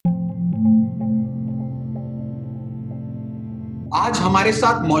आज हमारे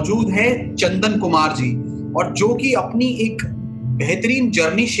साथ मौजूद है चंदन कुमार जी, और जो कि अपनी एक बेहतरीन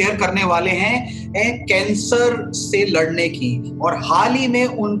जर्नी शेयर करने वाले हैं कैंसर से लड़ने की। और हाल ही में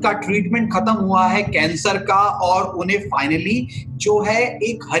उनका ट्रीटमेंट खत्म हुआ है कैंसर का, और उन्हें फाइनली जो है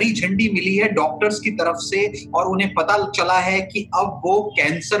एक हरी झंडी मिली है डॉक्टर्स की तरफ से, और उन्हें पता चला है कि अब वो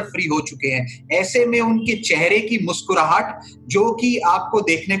कैंसर फ्री हो चुके हैं। ऐसे में उनके चेहरे की मुस्कुराहट जो कि आपको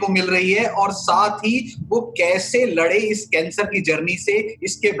देखने को मिल रही है, और साथ ही वो कैसे लड़े इस कैंसर की जर्नी से,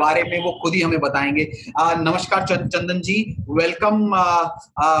 इसके बारे में वो खुद ही हमें बताएंगे। नमस्कार चंदन जी, वेलकम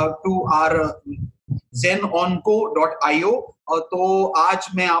टू आर zenonco.io। तो आज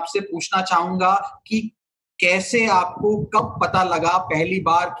मैं आपसे पूछना चाहूंगा कि कैसे आपको कब पता लगा पहली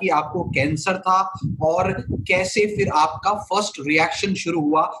बार कि आपको कैंसर था, और कैसे फिर आपका फर्स्ट रिएक्शन शुरू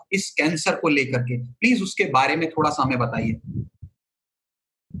हुआ इस कैंसर को लेकर के। प्लीज उसके बारे में थोड़ा सा हमें बताइए।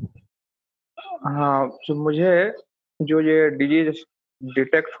 हाँ, तो मुझे जो ये डिजीज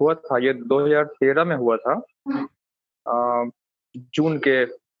डिटेक्ट हुआ था ये 2013 में हुआ था। जून के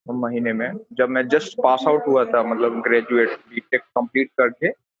महीने में, जब मैं जस्ट पास आउट हुआ था, मतलब ग्रेजुएट बीटेक कंप्लीट करके।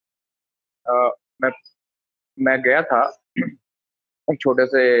 मैं मैं गया था एक छोटे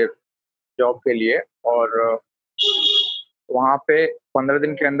से जॉब के लिए, और वहाँ पे 15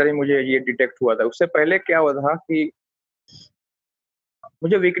 दिन के अंदर ही मुझे ये डिटेक्ट हुआ था। उससे पहले क्या हुआ था कि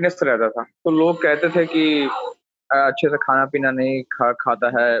मुझे वीकनेस रहता था, तो लोग कहते थे कि अच्छे से खाना पीना नहीं खाता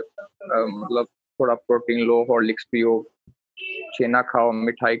है, मतलब थोड़ा प्रोटीन लो, हॉर्लिक्स पियो, छेना खाओ,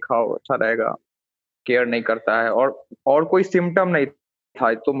 मिठाई खाओ, अच्छा रहेगा, केयर नहीं करता है। और कोई सिम्टम नहीं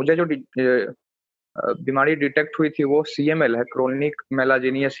था। तो मुझे जो बीमारी डिटेक्ट हुई थी वो CML है, क्रोनिक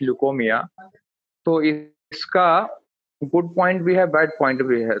मेलाजेनियस ल्यूकोमिया। तो इसका गुड पॉइंट भी है, बैड पॉइंट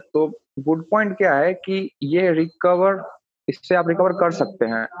भी है। तो गुड पॉइंट क्या है कि इससे आप रिकवर कर सकते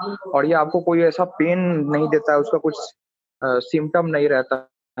हैं, और ये आपको कोई ऐसा पेन नहीं देता है, उसका कुछ सिम्टम नहीं रहता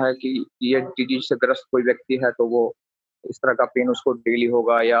है कि ये डिजीज से ग्रस्त कोई व्यक्ति है तो वो इस तरह का पेन उसको डेली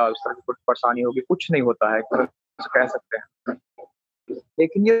होगा या इस तरह की कुछ परेशानी होगी, कुछ नहीं होता है, कह सकते हैं।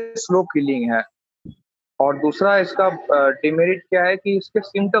 लेकिन ये स्लो किलिंग है। और दूसरा इसका डिमेरिट क्या है कि इसके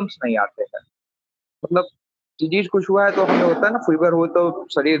सिम्टम्स नहीं आते हैं। मतलब डिजीज कुछ हुआ है तो हमें होता है ना, फीवर हो तो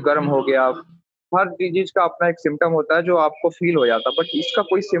शरीर गर्म हो गया। हर डिजीज का अपना एक सिम्टम होता है जो आपको फील हो जाता है, बट इसका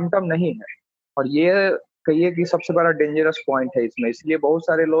कोई सिम्टम नहीं है। और ये कहिए कि सबसे बड़ा डेंजरस पॉइंट है इसमें। इसलिए बहुत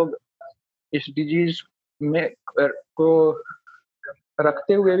सारे लोग इस डिजीज में को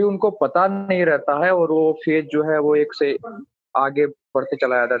रखते हुए भी उनको पता नहीं रहता है, और वो फेज जो है वो एक से आगे बढ़ते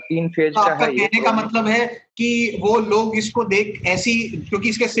चला जाता है। 3 फेज तो का आपका है ये कहने का क्रोनिक। मतलब है कि वो लोग इसको देख ऐसी, क्योंकि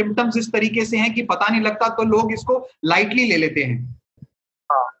इसके सिम्टम्स इस तरीके से हैं कि पता नहीं लगता, तो लोग इसको लाइटली ले लेते हैं।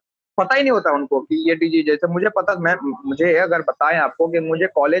 हाँ, पता ही नहीं होता उनको कि ये डिजीज, जैसे मुझे अगर बताएं आपको कि मुझे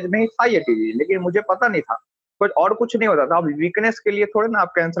कॉलेज में ही था ये डिजीज, लेकिन मुझे पता नहीं था, कुछ नहीं होता था। अब वीकनेस के लिए थोड़े ना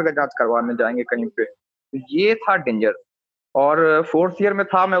आप कैंसर का जांच करवाने जाएंगे कहीं पे। ये था डेंजर। और 4th ईयर में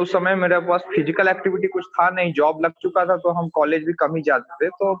था मैं, उस समय मेरे पास फिजिकल एक्टिविटी कुछ था नहीं, जॉब लग चुका था, तो हम कॉलेज भी कम ही जाते थे,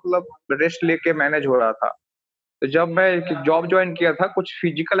 तो मतलब रेस्ट लेके मैनेज हो रहा था। तो जब मैं जॉब ज्वाइन किया था, कुछ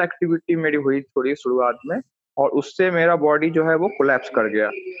फिजिकल एक्टिविटी मेरी हुई थोड़ी शुरुआत में, और उससे मेरा बॉडी जो है वो कोलैप्स कर गया।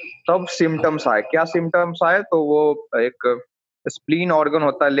 तब सिम्टम्स आए। क्या सिम्टम्स आए? तो वो एक स्प्लीन ऑर्गन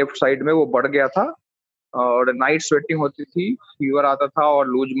होता है लेफ्ट साइड में, वो बढ़ गया था, और नाइट स्वेटिंग होती थी, फीवर आता था, और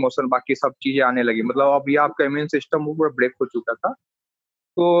लूज मोशन, बाकी सब चीजें आने लगी। मतलब अब ये आपका इम्यून सिस्टम वो पूरा ब्रेक हो चुका था।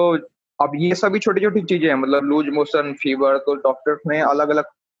 तो अब ये सभी छोटी छोटी चीजें हैं, मतलब लूज मोशन, फीवर। तो डॉक्टर्स ने अलग अलग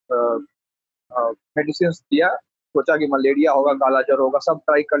मेडिसिन दिया। सोचा कि मलेरिया होगा, काला ज्वर होगा, सब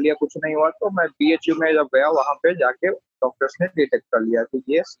ट्राई कर लिया, कुछ नहीं हुआ। तो मैं BHU में जब गया, वहां पे जाके डॉक्टर्स ने डिटेक्ट कर लिया कि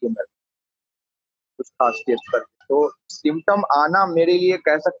ये CML कुछ खास टेस्ट कर। तो सिम्टम आना मेरे लिए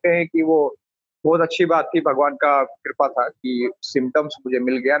कह सकते हैं कि वो बहुत अच्छी बात थी, भगवान का कृपा था कि सिम्टम्स मुझे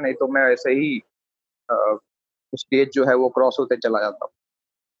मिल गया, नहीं तो मैं ऐसे ही स्टेज जो है वो क्रॉस होते चला जाता।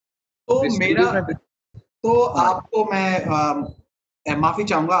 तो इस मेरा डिजीज में। तो हाँ। आपको मैं माफी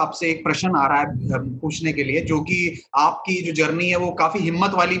चाहूंगा, आपसे एक प्रश्न आ रहा है पूछने के लिए, जो कि आपकी जो जर्नी है वो काफी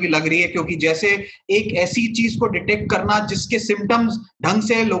हिम्मत वाली भी लग रही है, क्योंकि जैसे एक ऐसी चीज को डिटेक्ट करना जिसके सिम्टम्स ढंग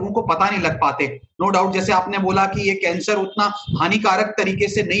से लोगों को पता नहीं लग पाते। नो डाउट, जैसे आपने बोला कि ये कैंसर उतना हानिकारक तरीके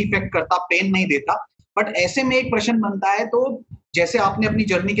से नहीं इफेक्ट करता, पेन नहीं देता, बट ऐसे में एक प्रश्न बनता है। तो जैसे आपने अपनी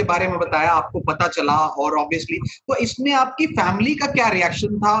जर्नी के बारे में बताया, आपको पता चला, और ऑब्वियसली तो इसमें आपकी फैमिली का क्या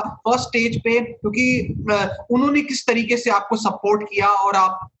रिएक्शन था फर्स्ट स्टेज पे, क्योंकि उन्होंने किस तरीके से आपको सपोर्ट किया, और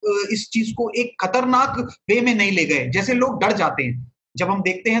आप इस चीज को एक खतरनाक वे में नहीं ले गए। जैसे लोग डर जाते हैं, जब हम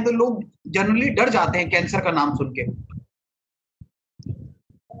देखते हैं तो लोग जनरली डर जाते हैं कैंसर का नाम सुन के।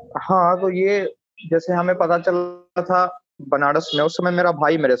 हाँ, तो ये जैसे हमें पता चला था बनारस में, उस समय मेरा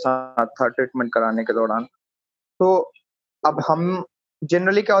भाई मेरे साथ था ट्रीटमेंट कराने के दौरान। तो अब हम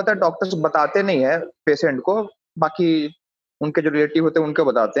जनरली क्या होता है, डॉक्टर्स बताते नहीं है पेशेंट को, बाकी उनके जो रिलेटिव होते हैं उनको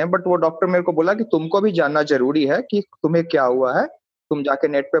बताते हैं। बट वो डॉक्टर मेरे को बोला कि तुमको भी जानना जरूरी है कि तुम्हें क्या हुआ है, तुम जाके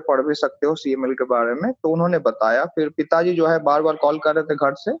नेट पे पढ़ भी सकते हो CML के बारे में। तो उन्होंने बताया। फिर पिताजी जो है बार बार कॉल कर रहे थे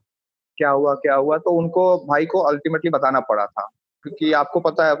घर से, क्या हुआ क्या हुआ, तो उनको भाई को अल्टीमेटली बताना पड़ा था। क्योंकि आपको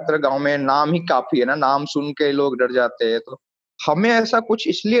पता है अपने गांव में नाम ही काफी है ना, नाम सुन के लोग डर जाते हैं। तो हमें ऐसा कुछ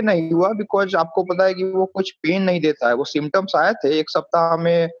इसलिए नहीं हुआ बिकॉज आपको पता है कि वो कुछ पेन नहीं देता है। वो सिम्टम्स आए थे 1 सप्ताह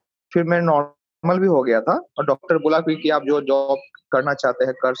में, फिर मैं नॉर्मल भी हो गया था। और डॉक्टर बोला कि आप जो जॉब करना चाहते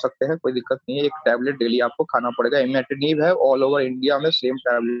हैं कर सकते हैं, कोई दिक्कत नहीं है, एक टैबलेट डेली आपको खाना पड़ेगा। इमेटिनिव है, ऑल ओवर इंडिया में सेम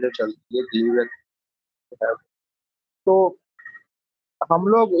टैबलेट चलती है, Gleevec है। तो हम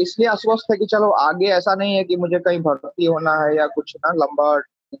लोग इसलिए आश्वस्त है कि चलो आगे ऐसा नहीं है कि मुझे कहीं भर्ती होना है या कुछ ना लंबा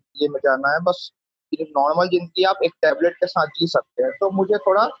ये में जाना है, बस नॉर्मल जिंदगी आप एक टैबलेट के साथ जी सकते हैं। तो मुझे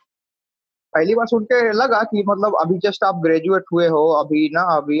थोड़ा पहली बार सुन के लगा कि मतलब अभी जस्ट आप ग्रेजुएट हुए हो, अभी ना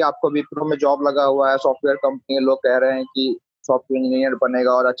अभी आपको विप्रो में जॉब लगा हुआ है, सॉफ्टवेयर कंपनी, लोग कह रहे हैं कि सॉफ्टवेयर इंजीनियर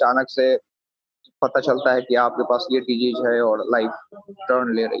बनेगा, और अचानक से पता चलता है कि आपके पास ये डिजीज है और लाइफ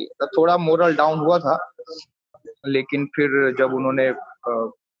टर्न ले रही है। तो थोड़ा मोरल डाउन हुआ था। लेकिन फिर जब उन्होंने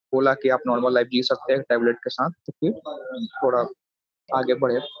बोला कि आप नॉर्मल लाइफ जी सकते हैं टैबलेट के साथ, तो फिर थोड़ा आगे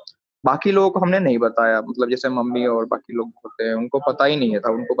बढ़े। बाकी लोगों को हमने नहीं बताया, मतलब जैसे मम्मी और बाकी लोग होते हैं उनको पता ही नहीं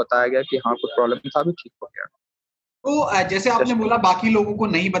था। उनको बताया गया कि हाँ कुछ प्रॉब्लम था, अभी ठीक हो गया। तो जैसे आपने जस्ट बोला बाकी लोगों को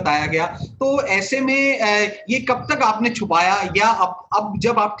नहीं बताया गया, तो ऐसे में ये कब तक आपने छुपाया, या अब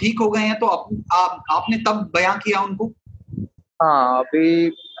जब आप ठीक हो गए हैं तो आपने तब बयां किया उनको? हाँ, अभी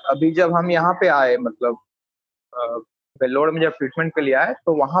अभी जब हम यहाँ पे आए, मतलब अ, वेल्लोर में जब ट्रीटमेंट के लिए आए,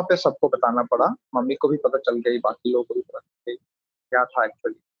 तो वहां पे सबको बताना पड़ा। मम्मी को भी पता चल गई, बाकी लोगों को भी पता चल गई क्या था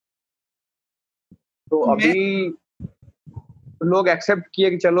एक्चुअली। तो तो मैं अभी लोग एक्सेप्ट किए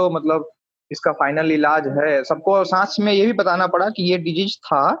कि चलो मतलब इसका फाइनल इलाज है। सबको सांस में ये भी बताना पड़ा कि ये डिजीज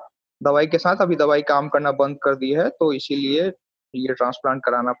था दवाई के साथ, अभी दवाई काम करना बंद कर दी है, तो इसीलिए ये ट्रांसप्लांट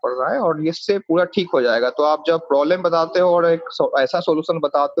कराना पड़ रहा है और इससे पूरा ठीक हो जाएगा। तो आप जब प्रॉब्लम बताते हो और एक ऐसा सॉल्यूशन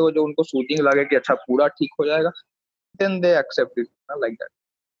बताते हो जो उनको सूदिंग लगे कि अच्छा पूरा ठीक हो जाएगा, then they accept it like that.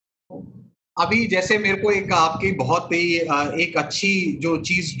 अभी जैसे मेरे को एक आपकी बहुत ही एक अच्छी जो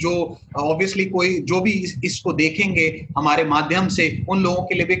चीज, जो ऑब्वियसली कोई जो भी इसको देखेंगे हमारे माध्यम से, उन लोगों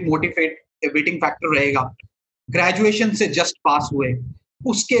के लिए भी एक मोटिवेटिंग फैक्टर रहेगा। ग्रेजुएशन से जस्ट पास हुए,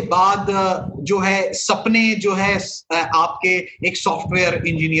 उसके बाद जो है सपने जो है आपके एक सॉफ्टवेयर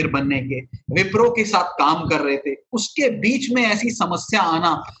इंजीनियर बनने के, विप्रो के साथ काम कर रहे थे, उसके बीच में ऐसी समस्या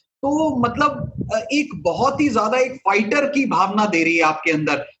आना, तो मतलब एक बहुत ही ज्यादा एक फाइटर की भावना दे रही है आपके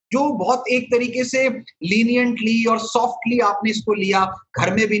अंदर, जो बहुत एक तरीके से लीनियंटली और सॉफ्टली आपने इसको लिया,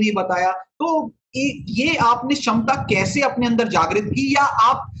 घर में भी नहीं बताया। तो ये आपने क्षमता कैसे अपने अंदर जागृत की, या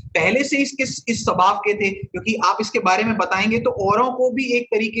आप पहले से इसके इस स्वभाव के थे? क्योंकि आप इसके बारे में बताएंगे तो औरों को भी एक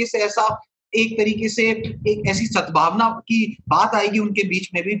तरीके से ऐसा, एक तरीके से एक ऐसी सद्भावना की बात आएगी उनके बीच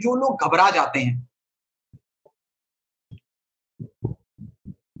में भी, जो लोग घबरा जाते हैं।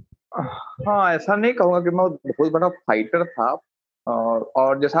 हाँ, ऐसा नहीं कहूंगा कि मैं बहुत बड़ा फाइटर था।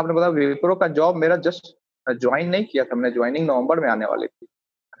 और जैसा आपने बताया विप्रो का जॉब मेरा जस्ट ज्वाइन नहीं किया था, मैंने ज्वाइनिंग नवंबर में आने वाली थी।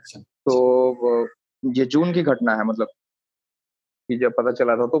 अच्छा। तो ये जून की घटना है, मतलब कि जब पता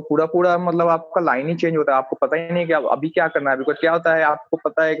चला था। तो पूरा पूरा मतलब आपका लाइन ही चेंज होता है, आपको पता ही नहीं कि आप अभी क्या करना है। बिकॉज क्या होता है, आपको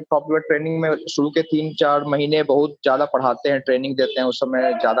पता है कि सॉफ्टवेयर ट्रेनिंग में शुरू के 3-4 महीने बहुत ज्यादा पढ़ाते हैं, ट्रेनिंग देते हैं, उस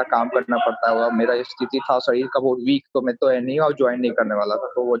समय ज्यादा काम करना पड़ता है। मेरा स्थिति था शरीर का बहुत वीक, तो मैं तो नहीं और ज्वाइन नहीं करने वाला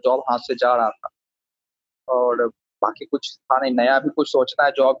था, तो वो जॉब हाथ से जा रहा था। और बाकी कुछ था नहीं, नया भी कुछ सोचना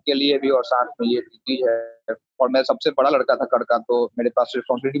है जॉब के लिए भी, और साथ में ये चीज है। और मैं सबसे बड़ा लड़का था घर का, तो मेरे पास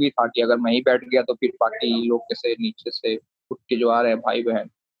रिस्पॉन्सिबिलिटी भी था कि अगर मैं ही बैठ गया तो फिर बाकी लोग कैसे नीचे से उठ के जो आ रहे हैं भाई बहन।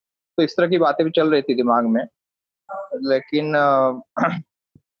 तो इस तरह की बातें भी चल रही थी दिमाग में। लेकिन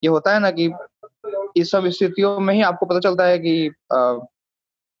ये होता है ना कि इस सब स्थितियों में ही आपको पता चलता है कि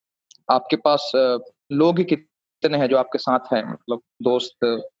आपके पास लोग ही कितने हैं जो आपके साथ हैं, मतलब दोस्त,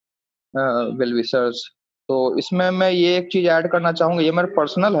 वेल विशर्स। तो इसमें मैं ये एक चीज ऐड करना चाहूंगा, ये मेरा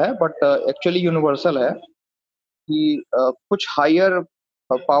पर्सनल है बट एक्चुअली यूनिवर्सल है, कि कुछ हायर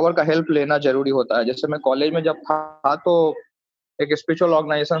पावर का हेल्प लेना जरूरी होता है। जैसे मैं कॉलेज में जब था तो एक स्पिरिचुअल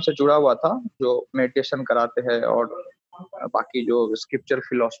ऑर्गेनाइजेशन से जुड़ा हुआ था जो मेडिटेशन कराते हैं और बाकी जो स्क्रिप्चर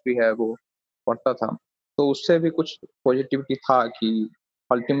फिलोसफी है वो पढ़ता था। तो उससे भी कुछ पॉजिटिविटी था कि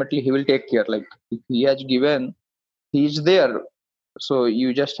ultimately he will take care, like if he has given, he is there, so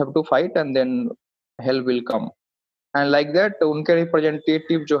you just have to fight and then help will come. And like that उनके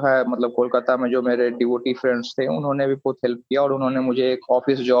रिप्रेजेंटेटिव जो है, मतलब कोलकाता में जो मेरे डिवोटी फ्रेंड्स थे, उन्होंने भी बहुत हेल्प किया और उन्होंने मुझे एक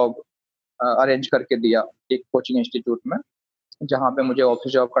ऑफिस जॉब अरेंज करके दिया एक कोचिंग इंस्टीट्यूट में, जहाँ पे मुझे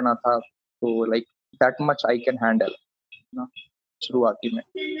ऑफिस जॉब करना था। तो like that much I can handle. ना शुरुआती में।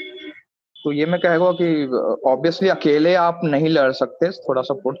 तो ये मैं कहूँगा कि ऑब्वियसली अकेले आप नहीं लड़ सकते, थोड़ा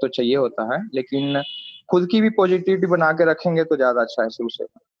सपोर्ट तो चाहिए होता है, लेकिन खुद की भी पॉजिटिविटी बना के रखेंगे तो ज़्यादा अच्छा है शुरू से।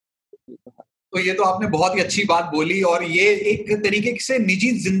 तो ये तो आपने बहुत ही अच्छी बात बोली, और ये एक तरीके से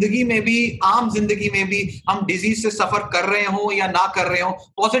निजी जिंदगी में भी, आम जिंदगी में भी, हम डिजीज से सफर कर रहे हो या ना कर रहे हो,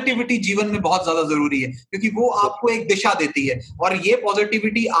 पॉजिटिविटी जीवन में बहुत ज्यादा जरूरी है, क्योंकि वो आपको एक दिशा देती है। और ये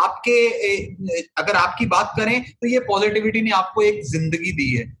पॉजिटिविटी अगर आपकी बात करें तो ये पॉजिटिविटी ने आपको एक जिंदगी दी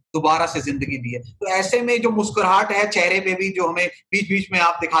है, दोबारा से जिंदगी दी है। तो ऐसे में जो मुस्कुराहट है चेहरे पे भी, जो हमें बीच बीच में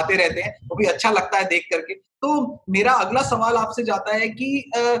आप दिखाते रहते हैं, वो भी अच्छा लगता है देख करके। तो मेरा अगला सवाल आपसे जाता है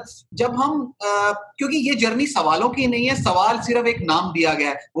कि जब हम क्योंकि ये जर्नी सवालों की नहीं है, सवाल सिर्फ एक नाम दिया गया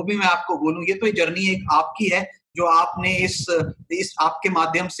है, वो भी मैं आपको बोलूं, ये तो ये जर्नी एक आपकी है, जो आपने इस आपके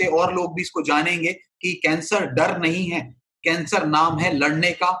माध्यम से और लोग भी इसको जानेंगे कि कैंसर डर नहीं है, कैंसर नाम है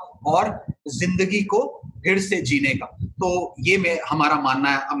लड़ने का और जिंदगी को फिर से जीने का। तो ये हमारा मानना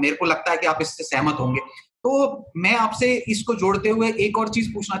है। अब मेरे को लगता है कि आप इससे सहमत होंगे। तो मैं आपसे इसको जोड़ते हुए एक और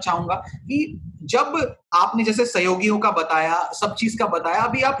चीज पूछना चाहूंगा कि जब आपने जैसे सहयोगियों का बताया, सब चीज का बताया,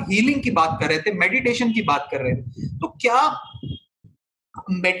 अभी आप हीलिंग की बात कर रहे थे, मेडिटेशन की बात कर रहे थे, तो क्या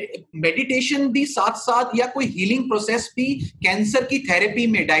मेडिटेशन भी साथ साथ या कोई हीलिंग प्रोसेस भी कैंसर की थेरेपी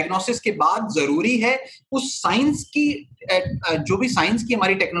में डायग्नोसिस के बाद जरूरी है? उस साइंस की जो भी साइंस की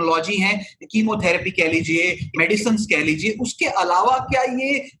हमारी टेक्नोलॉजी है, कीमोथेरेपी कह लीजिए, मेडिसिन कह लीजिए, उसके अलावा क्या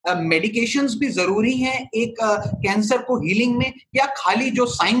ये मेडिकेशंस भी जरूरी हैं एक कैंसर को हीलिंग में, या खाली जो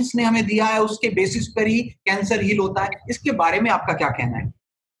साइंस ने हमें दिया है उसके बेसिस पर ही कैंसर हील होता है? इसके बारे में आपका क्या कहना है?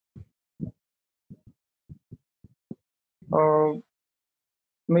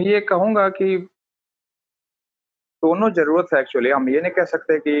 मैं ये कहूँगा कि दोनों ज़रूरत है एक्चुअली। हम ये नहीं कह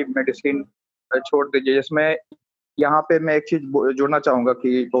सकते कि मेडिसिन छोड़ दीजिए। इसमें यहाँ पे मैं एक चीज़ जोड़ना चाहूँगा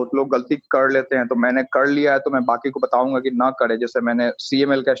कि बहुत लोग गलती कर लेते हैं, तो मैंने कर लिया है तो मैं बाकी को बताऊँगा कि ना करें। जैसे मैंने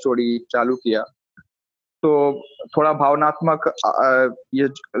सीएमएल का स्टोरी चालू किया, तो थोड़ा भावनात्मक ये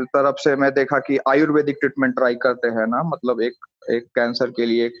तरफ से मैं देखा कि आयुर्वेदिक ट्रीटमेंट ट्राई करते हैं ना, मतलब एक एक कैंसर के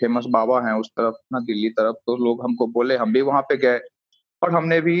लिए एक फेमस बाबा हैं उस तरफ ना, दिल्ली तरफ, तो लोग हमको बोले, हम भी वहाँ पे गए और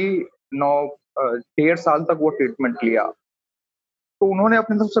हमने भी 1.5 साल तक वो ट्रीटमेंट लिया। तो उन्होंने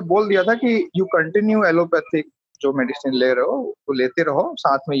अपनी तरफ से बोल दिया था कि यू कंटिन्यू एलोपैथिक जो मेडिसिन ले रहे हो वो लेते रहो,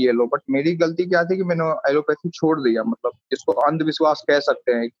 साथ में ये लो। बट मेरी गलती क्या थी कि मैंने एलोपैथी छोड़ दिया, मतलब इसको अंधविश्वास कह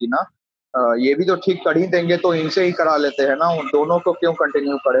सकते हैं कि ना ये भी तो ठीक कर ही देंगे तो इनसे ही करा लेते हैं ना, उन दोनों को क्यों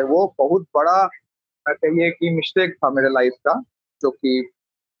कंटिन्यू करें। वो बहुत बड़ा कहिए कि मिस्टेक था मेरे लाइफ का, जो कि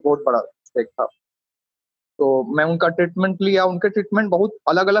बहुत बड़ा मिस्टेक था। तो मैं उनका ट्रीटमेंट लिया, उनके ट्रीटमेंट बहुत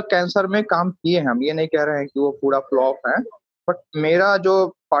अलग अलग कैंसर में काम किए हैं, हम ये नहीं कह रहे हैं कि वो पूरा फ्लॉप है। बट मेरा जो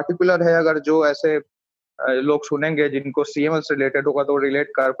पार्टिकुलर है, अगर जो ऐसे लोग सुनेंगे जिनको सीएमएल से रिलेटेड होगा तो रिलेट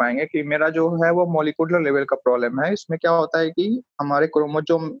कर पाएंगे कि मेरा जो है वो मॉलिक्यूलर लेवल का प्रॉब्लम है। इसमें क्या होता है कि हमारे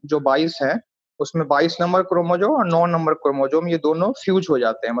क्रोमोजोम जो 22 है, उसमें 22 नंबर क्रोमोजोम और 9 नंबर क्रोमोजोम ये दोनों फ्यूज हो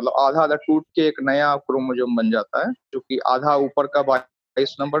जाते हैं, मतलब आधा आधा टूट के एक नया क्रोमोजोम बन जाता है, जो कि आधा ऊपर का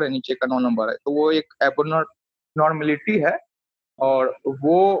 22 नंबर है, नीचे का 9 नंबर है। तो वो एक एबनॉर्मलिटी है और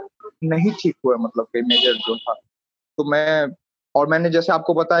वो नहीं ठीक हुआ, मतलब कि मेजर जो था। तो मैंने जैसे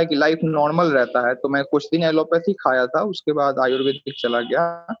आपको बताया कि लाइफ नॉर्मल रहता है, तो मैं कुछ दिन एलोपैथी खाया था, उसके बाद आयुर्वेदिक चला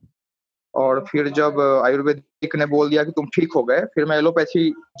गया। और फिर जब आयुर्वेदिक ने बोल दिया कि तुम ठीक हो गए, फिर मैं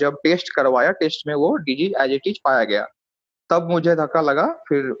एलोपैथी जब टेस्ट करवाया, टेस्ट में वो डिजीज एज इट इज पाया गया। तब मुझे धक्का लगा,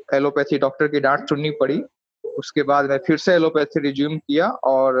 फिर एलोपैथी डॉक्टर की डांट सुननी पड़ी। उसके बाद मैं फिर से एलोपैथी रिज्यूम किया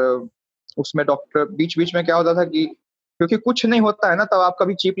और उसमें डॉक्टर बीच बीच में क्या होता था कि क्योंकि कुछ नहीं होता है ना, तब आप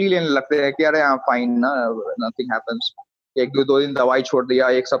कभी चीपली लेने लगते हैं कि अरे हाँ फाइन ना, नथिंग हैपेंस। एक दो दिन दवाई छोड़ दिया,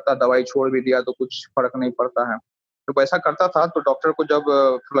 एक सप्ताह दवाई छोड़ भी दिया तो कुछ फर्क नहीं पड़ता है। तो वैसा करता था। तो डॉक्टर को जब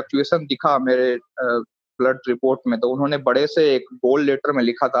फ्लक्चुएशन दिखा मेरे ब्लड रिपोर्ट में, तो उन्होंने बड़े से एक बोल्ड लेटर में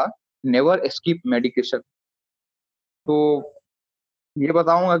लिखा था, नेवर स्किप मेडिकेशन। तो ये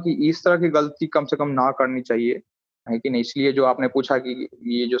बताऊंगा कि इस तरह की गलती कम से कम ना करनी चाहिए, है कि नहीं। इसलिए जो आपने पूछा कि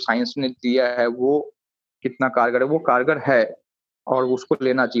ये जो साइंस ने दिया है वो कितना कारगर है, वो कारगर है और उसको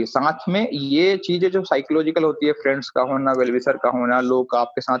लेना चाहिए। साथ में ये चीजें जो साइकोलॉजिकल होती है, फ्रेंड्स का होना, वेलविशर का होना, लोग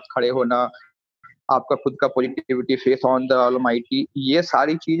आपके साथ खड़े होना, आपका खुद का positivity, faith on the almighty, ये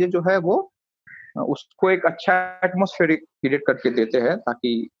सारी चीजें जो है वो उसको एक अच्छा एटमोस्फेयर क्रिएट करके देते हैं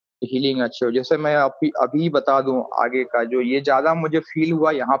ताकि हीलिंग अच्छी हो। जैसे मैं अभी अभी बता दूं आगे का, जो ये ज्यादा मुझे फील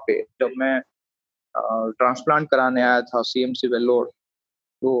हुआ यहाँ पे जब मैं ट्रांसप्लांट कराने आया था सीएमसी वेल्लोर।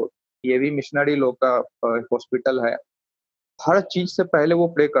 तो ये भी मिशनरी लोग का हॉस्पिटल है। हर चीज से पहले वो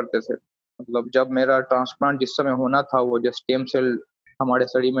प्रे करते थे, मतलब जब मेरा ट्रांसप्लांट जिस समय होना था, वो जो स्टेम सेल हमारे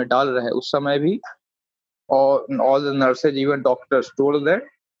शरीर में डाल रहे उस समय भी, और all the nurses even doctors told that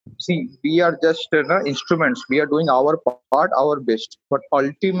See, we are just instruments. We are doing our part, our best, but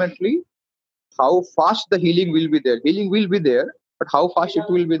ultimately how fast the healing will be there. Healing will be there, but how fast it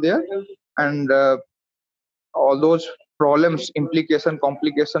will be there, and all those problems, implication,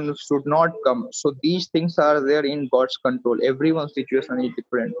 complications should not come. So these things are there in God's control. Everyone's situation is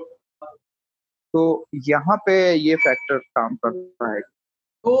different. तो यहाँ पे ये factor काम करता है।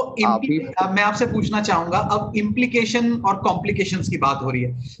 तो अभी मैं आपसे पूछना चाहूंगा, अब इम्प्लीकेशन और कॉम्प्लिकेशंस की बात हो रही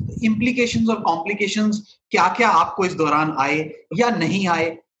है, इम्प्लीकेशंस और कॉम्प्लिकेशंस क्या क्या आपको इस दौरान आए या नहीं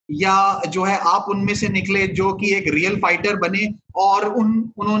आए, या जो है आप उनमें से निकले जो कि एक रियल फाइटर बने और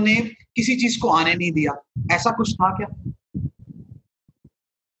उन्होंने किसी चीज को आने नहीं दिया, ऐसा कुछ था क्या?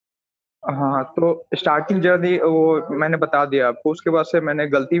 हाँ, तो स्टार्टिंग जर्नी वो मैंने बता दिया आपको। उसके बाद से मैंने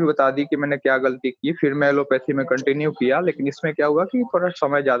गलती भी बता दी कि मैंने क्या गलती की। फिर मैं एलोपैथी में कंटिन्यू किया, लेकिन इसमें क्या हुआ कि थोड़ा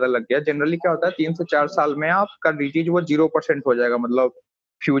समय ज़्यादा लग गया। जनरली क्या होता है 3 से 4 साल में आपका डिजीज़ वो 0% हो जाएगा, मतलब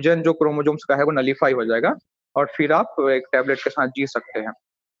फ्यूजन जो क्रोमोसोम्स का है वो नलिफाई हो जाएगा और फिर आप एक टैबलेट के साथ जी सकते हैं।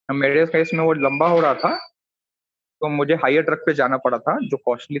 मेरे केस में वो लंबा हो रहा था, तो मुझे हायर ड्रग पे जाना पड़ा था जो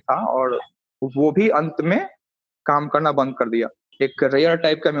कॉस्टली था, और वो भी अंत में काम करना बंद कर दिया। एक रेयर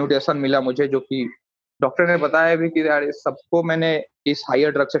टाइप का म्यूटेशन मिला मुझे, जो कि डॉक्टर ने बताया भी कि यार सबको मैंने इस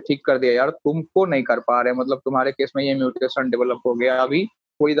हायर ड्रग से ठीक कर दिया यार, तुमको नहीं कर पा रहे, मतलब तुम्हारे केस में ये म्यूटेशन डेवलप हो गया, अभी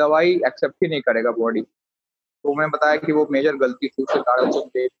कोई दवाई एक्सेप्ट ही नहीं करेगा बॉडी। तो मैं बताया कि वो मेजर गलती थी, उसके कारण से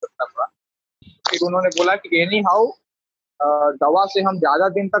मुझे करना पड़ा। फिर उन्होंने बोला कि एनी हाउ दवा से हम ज्यादा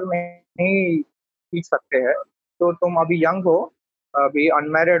दिन तक नहीं सीख सकते हैं, तो तुम अभी यंग हो, अभी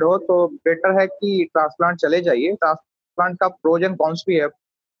अनमैरिड हो, तो बेटर है कि ट्रांसप्लांट चले जाइए। ट्रांसप्लांट का प्रोज एंड कॉन्स भी है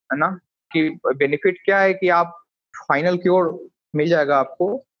ना, कि बेनिफिट क्या है कि आप फाइनल क्योर मिल जाएगा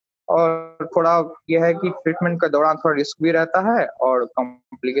आपको, और थोड़ा यह है कि ट्रीटमेंट के दौरान थोड़ा रिस्क भी रहता है और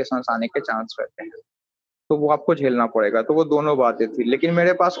कॉम्प्लिकेशंस आने के चांस रहते हैं, तो वो आपको झेलना पड़ेगा। तो वो दोनों बातें थी, लेकिन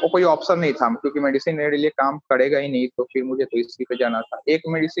मेरे पास वो कोई ऑप्शन नहीं था, क्योंकि मेडिसिन मेरे लिए काम करेगा ही नहीं, तो फिर मुझे तो इसी पे जाना था। एक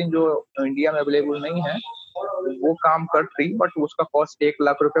मेडिसिन जो इंडिया में अवेलेबल नहीं है, वो काम कर रही, बट उसका कॉस्ट 1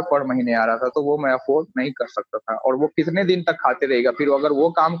 लाख रुपए पर महीने आ रहा था, तो वो मैं अफोर्ड नहीं कर सकता था, और वो कितने दिन तक खाते रहेगा। फिर अगर वो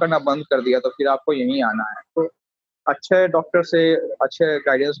काम करना बंद कर दिया तो फिर आपको यहीं आना है। तो अच्छे डॉक्टर से अच्छे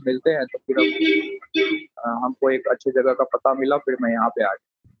गाइडेंस मिलते हैं, तो फिर हमको एक अच्छी जगह का पता मिला, फिर मैं यहाँ पे आ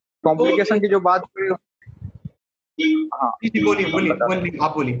गया। कॉम्प्लिकेशन की जो बात हुई, हाँ बोलिए बोलिए बता, बोलिए,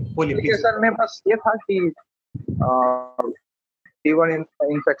 आप बोलिए बोलिए प्लीज। कम्युनिकेशन में बस ये था कि फीवर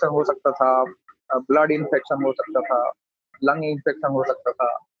इन्फेक्शन हो सकता था, ब्लड इन्फेक्शन हो सकता था, लंग इन्फेक्शन हो सकता था।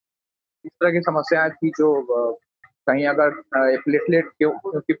 इस तरह की समस्याएं थी, जो कहीं अगर प्लेटलेट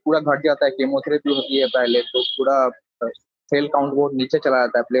क्योंकि पूरा घट जाता है, केमोथेरेपी होती है पहले, तो पूरा सेल काउंट बहुत नीचे चला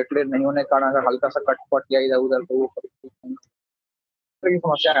जाता है। प्लेटलेट नहीं होने के कारण अगर हल्का सा कट पट या इधर उधर, तो वो इस तरह की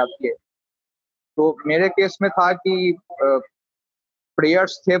समस्याएं आती है। तो मेरे केस में था कि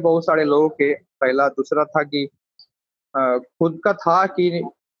प्रेयर्स थे बहुत सारे लोगों के, पहला। दूसरा था कि खुद का था कि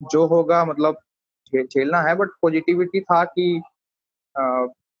जो होगा मतलब झेलना है, बट पॉजिटिविटी था कि अ,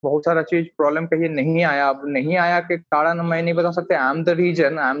 बहुत सारा चीज प्रॉब्लम कहीं नहीं आया। अब नहीं आया के कारण मैं नहीं बता सकते I am the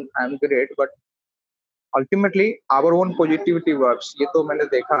reason, I am great, but ultimately our own positivity works, ये तो मैंने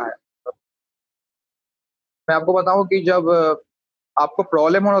देखा है। मैं आपको बताऊं कि जब आपको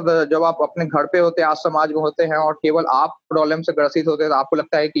प्रॉब्लम हो, जब आप अपने घर पे होते हैं, आज समाज में होते हैं, और केवल आप प्रॉब्लम से ग्रसित होते हैं, तो आपको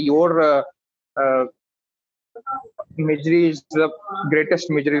लगता है कि your misery is the greatest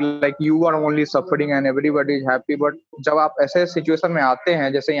misery, like you are only suffering and everybody is happy। but जब आप ऐसे सिचुएशन में आते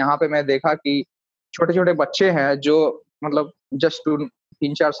हैं, जैसे यहाँ पे मैं देखा कि छोटे छोटे बच्चे हैं जो मतलब जस्ट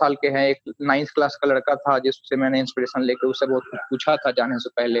 3-4 साल के हैं। एक 9th क्लास का लड़का था जिससे मैंने इंस्पिरेशन लेके उससे बहुत कुछ पूछा था जाने से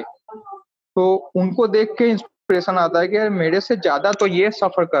पहले, तो उनको देख के इंस्पिरेशन आता है कि यार मेरे से ज्यादा तो ये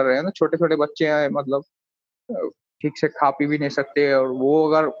सफर कर रहे हैं ना, छोटे छोटे बच्चे हैं, मतलब ठीक से खा पी भी नहीं सकते, और वो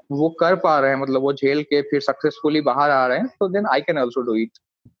अगर वो कर पा रहे हैं, मतलब वो झेल के फिर सक्सेसफुली बाहर आ रहे हैं, तो then I can also do it.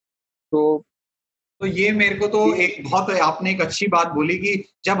 तो तो ये मेरे को तो एक बहुत आपने एक अच्छी बात बोली कि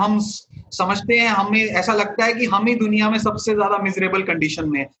जब हम समझते हैं, हमें ऐसा लगता है कि हम ही दुनिया में सबसे ज्यादा मिजरेबल कंडीशन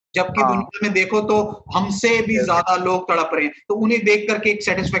में, जबकि हाँ, दुनिया में देखो तो हमसे भी ज्यादा लोग तड़प रहे हैं, तो उन्हें देख करके एक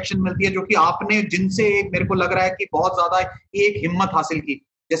सेटिस्फेक्शन मिलती है, जो कि आपने जिनसे एक मेरे को लग रहा है कि बहुत ज्यादा एक हिम्मत हासिल की,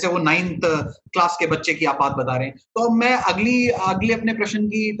 जैसे वो 9th क्लास के बच्चे की आप बात बता रहे हैं। तो मैं अगले अपने प्रश्न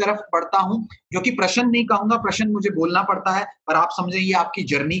की तरफ बढ़ता हूं, जो कि प्रश्न नहीं कहूंगा, प्रश्न मुझे बोलना पड़ता है, पर आप समझे ये आपकी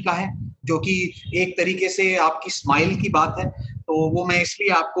जर्नी का है, जो कि एक तरीके से आपकी स्माइल की बात है। तो वो मैं इसलिए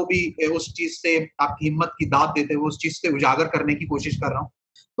आपको भी उस चीज से, आपकी हिम्मत की दाद देते हुए उस चीज से उजागर करने की कोशिश कर रहा हूँ।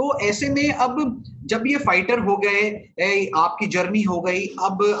 तो ऐसे में अब जब ये फाइटर हो गए, आपकी जर्नी हो गई,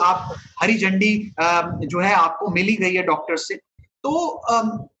 अब आप हरी झंडी जो है आपको मिली गई है डॉक्टर से, तो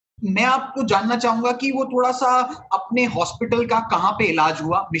मैं आपको जानना चाहूंगा कि वो थोड़ा सा अपने हॉस्पिटल का कहाँ पे इलाज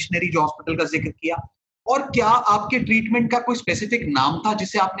हुआ, मिशनरी जो हॉस्पिटल का जिक्र किया, और क्या आपके ट्रीटमेंट का कोई स्पेसिफिक नाम था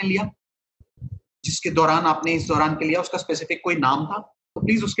जिसे आपने लिया, जिसके दौरान आपने इस दौरान के लिया, उसका स्पेसिफिक कोई नाम था? तो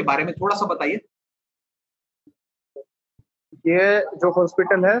प्लीज उसके बारे में थोड़ा सा बताइए। ये जो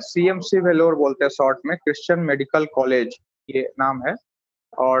हॉस्पिटल है सीएमसी वेलोर बोलते हैं शॉर्ट में, क्रिश्चियन मेडिकल कॉलेज ये नाम है।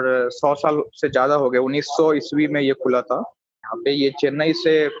 और 100 साल से ज्यादा हो गए, 1900 ईस्वी में ये खुला था यहाँ पे। ये चेन्नई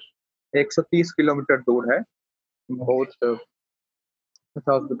से 130 किलोमीटर दूर है। बहुत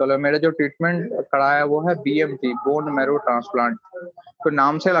अच्छा हॉस्पिटल है। मेरा जो ट्रीटमेंट कराया वो है बीएमटी, बोन मैरो ट्रांसप्लांट। तो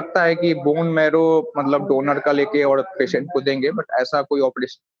नाम से लगता है कि बोन मैरो मतलब डोनर का लेके और पेशेंट को देंगे, बट ऐसा कोई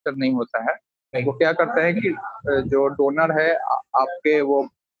ऑपरेशन नहीं होता है। वो क्या करते हैं कि जो डोनर है आपके वो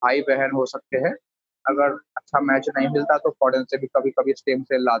भाई बहन हो सकते हैं। अगर अच्छा मैच नहीं मिलता तो फॉरेन से भी कभी कभी स्टेम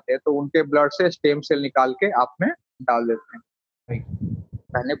सेल लाते हैं, तो उनके ब्लड से स्टेम सेल निकाल के आप में डाल देते हैं।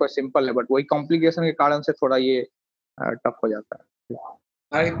 कहने को सिंपल है, बट वही कॉम्प्लिकेशन के कारण से थोड़ा ये टफ हो जाता है।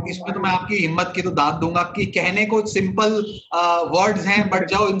 अरे इसमें तो मैं आपकी हिम्मत की तो दाद दूंगा कि कहने को सिंपल वर्ड्स हैं, बट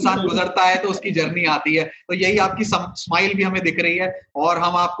जब इंसान गुजरता है तो उसकी जर्नी आती है। तो यही आपकी स्माइल भी हमें दिख रही है, और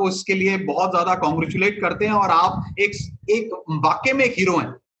हम आपको इसके लिए बहुत ज्यादा कॉन्ग्रेचुलेट करते हैं। और आप एक वाकई में एक हीरो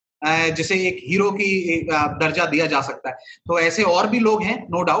हैं, जिसे एक हीरो की दर्जा दिया जा सकता है। तो ऐसे और भी लोग हैं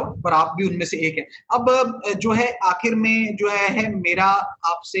नो डाउट, पर आप भी उनमें से एक हैं। अब जो है आखिर में जो है मेरा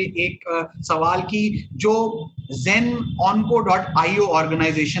आपसे एक सवाल की, जो zenonco.io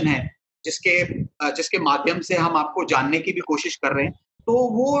ऑर्गेनाइजेशन है, जिसके माध्यम से हम आपको जानने की भी कोशिश कर रहे हैं, तो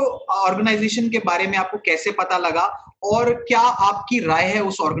वो ऑर्गेनाइजेशन के बारे में आपको कैसे पता लगा, और क्या आपकी राय है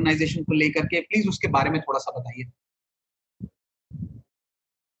उस ऑर्गेनाइजेशन को लेकर के? प्लीज उसके बारे में थोड़ा सा बताइए।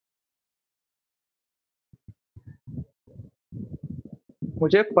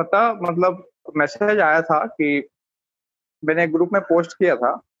 मुझे पता मतलब मैसेज आया था कि मैंने ग्रुप में पोस्ट किया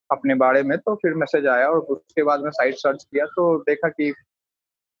था अपने बारे में, तो फिर मैसेज आया और उसके बाद मैं साइट सर्च किया तो देखा कि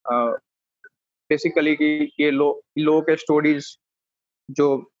बेसिकली कि ये लोगों के स्टोरीज,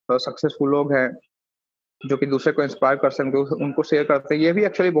 जो सक्सेसफुल लोग हैं जो कि दूसरे को इंस्पायर कर सकते हैं उनको शेयर करते हैं। ये भी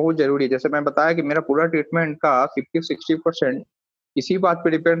एक्चुअली बहुत जरूरी है। जैसे मैं बताया कि मेरा पूरा ट्रीटमेंट का 50-60% इसी बात पे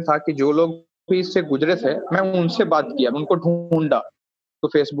डिपेंड था कि जो लोग भी इससे गुजरे थे मैं उनसे बात किया, उनको ढूंढा। तो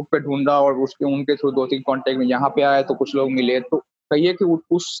फेसबुक पे ढूंढा और उसके उनके थ्रू 2-3 कांटेक्ट में यहाँ पे आए तो कुछ लोग मिले। तो कहिए कि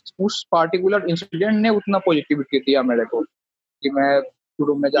उस पार्टिकुलर इंसिडेंट ने उतना पॉजिटिविटी दिया मेरे को कि मैं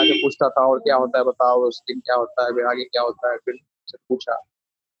शुरू में जाके पूछता था और क्या होता है बताओ, उस दिन क्या होता है, फिर आगे क्या होता है, फिर से पूछा।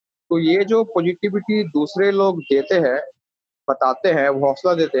 तो ये जो पॉजिटिविटी दूसरे लोग देते हैं, बताते हैं, वो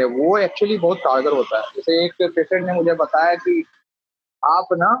हौसला देते हैं, वो एक्चुअली बहुत कारगर होता है। जैसे एक पेशेंट ने मुझे बताया कि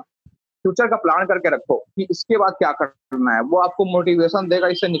आप ना फ्यूचर का प्लान करके रखो कि इसके बाद क्या करना है। वो आपको मोटिवेशन देगा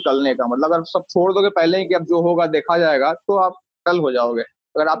इससे निकलने का। मतलब अगर सब छोड़ दोगे पहले ही कि अब जो होगा देखा जाएगा तो आप डल हो जाओगे।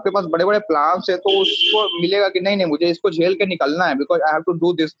 अगर आपके पास बड़े बड़े प्लान है तो उसको मिलेगा कि नहीं नहीं मुझे इसको झेल के निकलना है, because I have to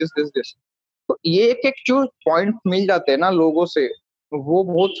do this this this this. तो ये एक एक जो पॉइंट मिल जाते हैं ना लोगों से, वो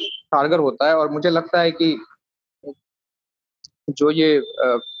बहुत कारगर होता है। और मुझे लगता है कि जो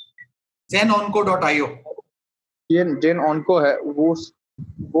zenonco.io ये जेन ऑनको है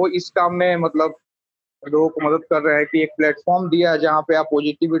वो इस काम में मतलब लोगों को मदद कर रहे हैं कि एक प्लेटफॉर्म दिया है जहाँ पे आप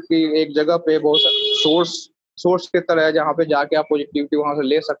पॉजिटिविटी एक जगह पे बहुत सोर्स सोर्स की तरह है जहाँ पे जाके आप पॉजिटिविटी वहां से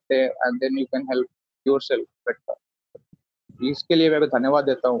ले सकते हैं and then you can help yourself better. इसके लिए मैं धन्यवाद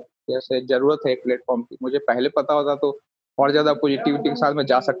देता हूँ। जैसे जरूरत है एक प्लेटफॉर्म की, मुझे पहले पता होता तो और ज्यादा पॉजिटिविटी के साथ मैं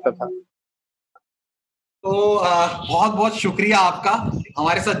जा सकता था। तो बहुत बहुत शुक्रिया आपका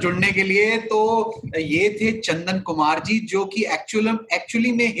हमारे साथ जुड़ने के लिए। तो ये थे चंदन कुमार जी, जो कि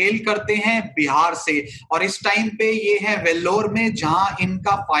एक्चुअली में हेल करते हैं बिहार से, और इस टाइम पे ये है वेल्लोर में, जहां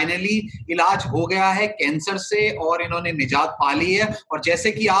इनका फाइनली इलाज हो गया है कैंसर से और इन्होंने निजात पा ली है। और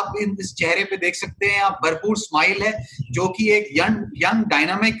जैसे कि आप इस चेहरे पे देख सकते हैं, आप भरपूर स्माइल है, जो कि एक यंग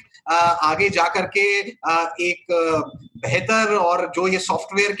डायनामिक आगे जाकर के एक बेहतर, और जो ये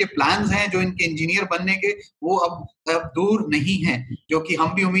सॉफ्टवेयर के प्लान्स हैं जो इनके इंजीनियर बनने के, वो अब दूर नहीं है, जो कि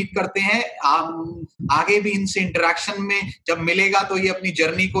हम भी उम्मीद करते हैं आगे भी इनसे इंटरेक्शन में जब मिलेगा तो ये अपनी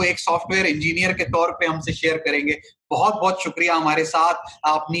जर्नी को एक सॉफ्टवेयर इंजीनियर के तौर पे हमसे शेयर करेंगे। बहुत बहुत शुक्रिया हमारे साथ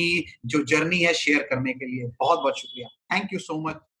अपनी जो जर्नी है शेयर करने के लिए। बहुत बहुत शुक्रिया। Thank you so much.